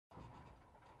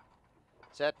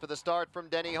Set for the start from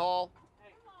Denny Hall.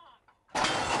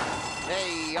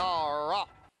 They are off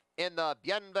in the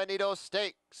Bienvenidos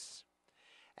Stakes.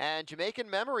 And Jamaican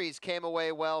Memories came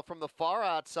away well from the far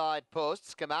outside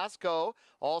post. Scamasco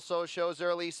also shows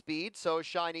early speed, so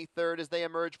Shiny third as they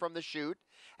emerge from the chute.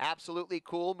 Absolutely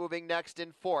Cool moving next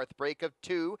in fourth. Break of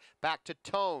two, back to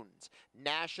Tones.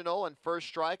 National and First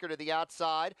Striker to the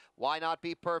outside. Why Not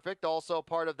Be Perfect, also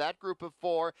part of that group of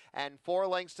four. And 4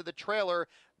 lengths to the trailer,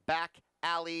 Back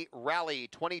Alley Rally,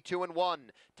 22-1.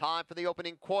 Time for the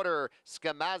opening quarter.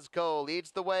 Scamasco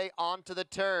leads the way onto the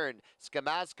turn.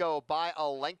 Scamasco by a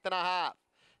length and a half.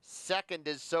 Second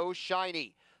is So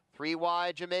Shiny. 3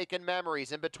 wide Jamaican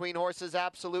Memories. In between horses,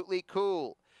 Absolutely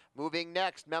Cool. Moving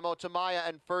next, Memo to Maya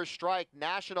and First Strike.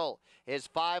 National is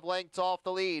 5 lengths off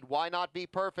the lead. Why Not Be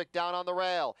Perfect down on the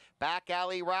rail. Back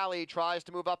Alley Rally tries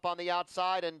to move up on the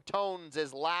outside, and Tones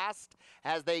is last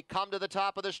as they come to the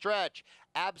top of the stretch.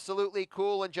 Absolutely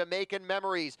Cool and Jamaican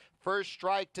Memories. First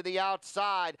Strike to the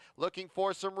outside, looking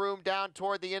for some room down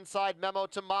toward the inside. Memo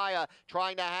to Maya,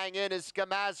 trying to hang in is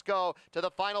Scamasco. To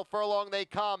the final furlong they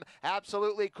come.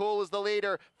 Absolutely Cool is the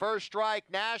leader. First Strike,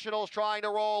 Nationals trying to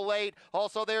roll late.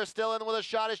 Also they're still in with a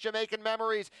shot is Jamaican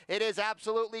Memories. It is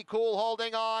Absolutely Cool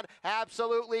holding on.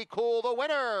 Absolutely Cool, the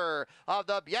winner of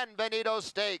the Bienvenidos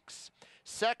Stakes.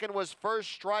 Second was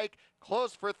First Strike,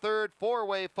 close for third.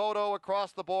 4-way photo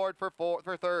across the board for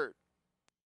third.